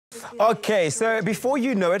Okay, so before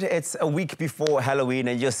you know it, it's a week before Halloween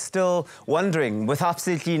and you're still wondering, with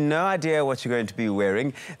absolutely no idea what you're going to be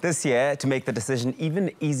wearing. This year, to make the decision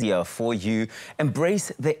even easier for you,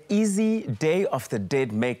 embrace the easy Day of the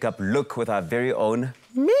Dead makeup look with our very own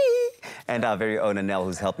me and our very own Anel,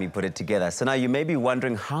 who's helped me put it together. So now you may be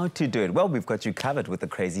wondering how to do it. Well, we've got you covered with the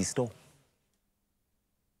Crazy Store.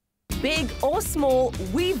 Big or small,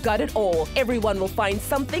 we've got it all. Everyone will find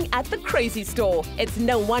something at the Crazy Store. It's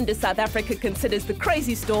no wonder South Africa considers the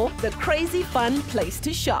Crazy Store the crazy fun place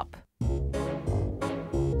to shop.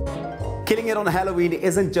 Killing it on Halloween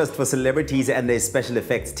isn't just for celebrities and their special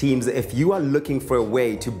effects teams. If you are looking for a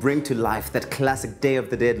way to bring to life that classic Day of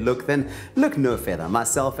the Dead look, then look no further.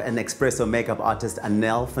 Myself and Expresso makeup artist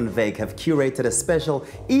Anel van Wyk have curated a special,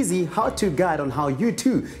 easy how-to guide on how you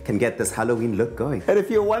too can get this Halloween look going. And if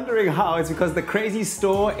you're wondering how, it's because the Crazy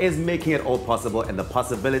Store is making it all possible, and the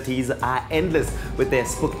possibilities are endless with their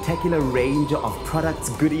spectacular range of products,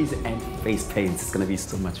 goodies and face paints. It's going to be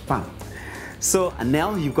so much fun. So,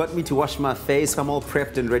 Anel, you've got me to wash my face. I'm all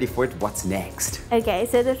prepped and ready for it. What's next? Okay,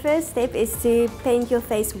 so the first step is to paint your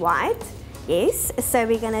face white. Yes, so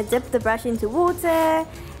we're gonna dip the brush into water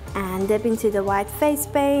and dip into the white face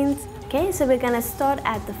paint. Okay, so we're gonna start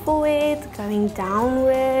at the forehead, going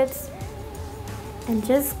downwards, and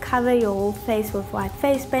just cover your whole face with white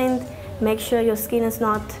face paint. Make sure your skin is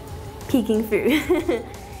not peeking through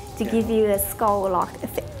to give you a skull-lock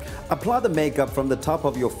effect. Apply the makeup from the top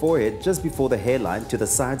of your forehead just before the hairline to the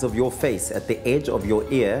sides of your face, at the edge of your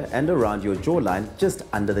ear and around your jawline just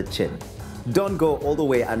under the chin. Don't go all the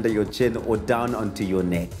way under your chin or down onto your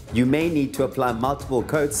neck. You may need to apply multiple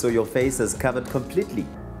coats so your face is covered completely.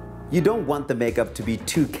 You don't want the makeup to be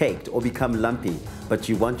too caked or become lumpy, but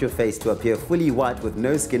you want your face to appear fully white with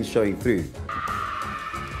no skin showing through.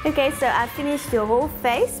 Okay, so I finished your whole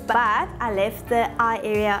face, but I left the eye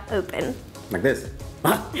area open. Like this.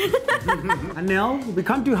 Anel, we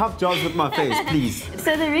can't do half jobs with my face, please.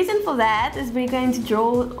 So the reason for that is we're going to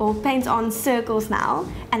draw or paint on circles now,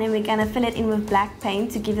 and then we're going to fill it in with black paint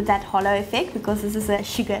to give it that hollow effect, because this is a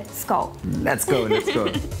sugar skull. Let's go, let's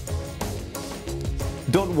go.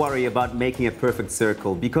 Don't worry about making a perfect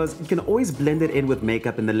circle, because you can always blend it in with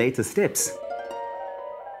makeup in the later steps.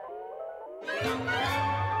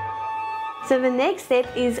 So the next step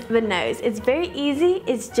is the nose. It's very easy.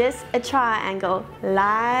 It's just a triangle,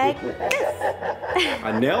 like this.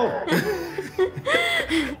 Anel!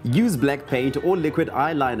 Use black paint or liquid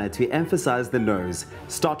eyeliner to emphasize the nose.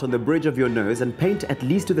 Start on the bridge of your nose and paint at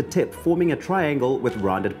least to the tip, forming a triangle with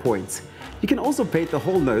rounded points. You can also paint the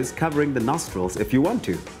whole nose, covering the nostrils if you want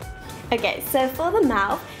to. Okay, so for the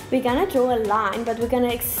mouth, we're gonna draw a line, but we're gonna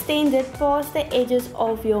extend it past the edges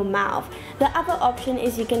of your mouth. The other option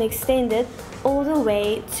is you can extend it all the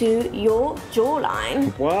way to your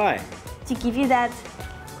jawline. Why? To give you that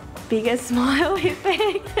bigger smile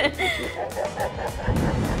effect.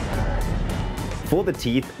 For the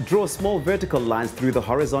teeth, draw small vertical lines through the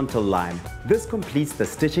horizontal line. This completes the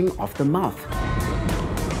stitching of the mouth.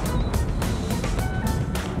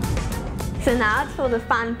 So now it's for the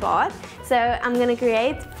fun part. So I'm going to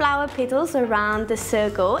create flower petals around the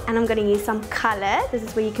circle, and I'm going to use some color. This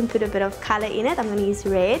is where you can put a bit of color in it. I'm going to use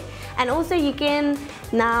red. And also you can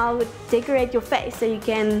now decorate your face. So you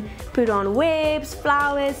can put on webs,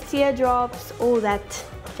 flowers, teardrops, all that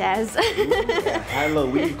jazz. Ooh,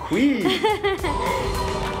 Halloween queen!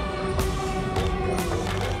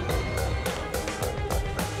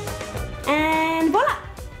 And voila!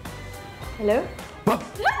 Hello?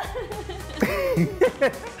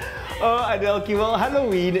 Oh, Adelki, well,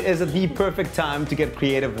 Halloween is the perfect time to get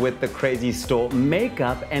creative with the Crazy Store.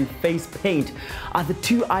 Makeup and face paint are the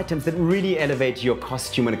two items that really elevate your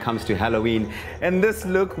costume when it comes to Halloween. And this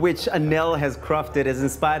look, which Anel has crafted, is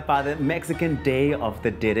inspired by the Mexican Day of the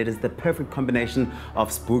Dead. It is the perfect combination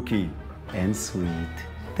of spooky and sweet.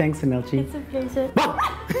 Thanks, Anelchi. It's a pleasure.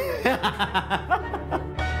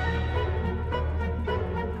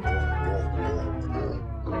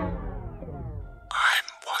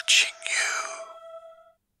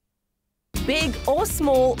 Big or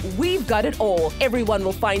small, we've got it all. Everyone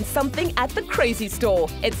will find something at the Crazy Store.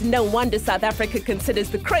 It's no wonder South Africa considers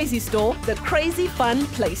the Crazy Store the crazy fun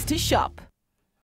place to shop.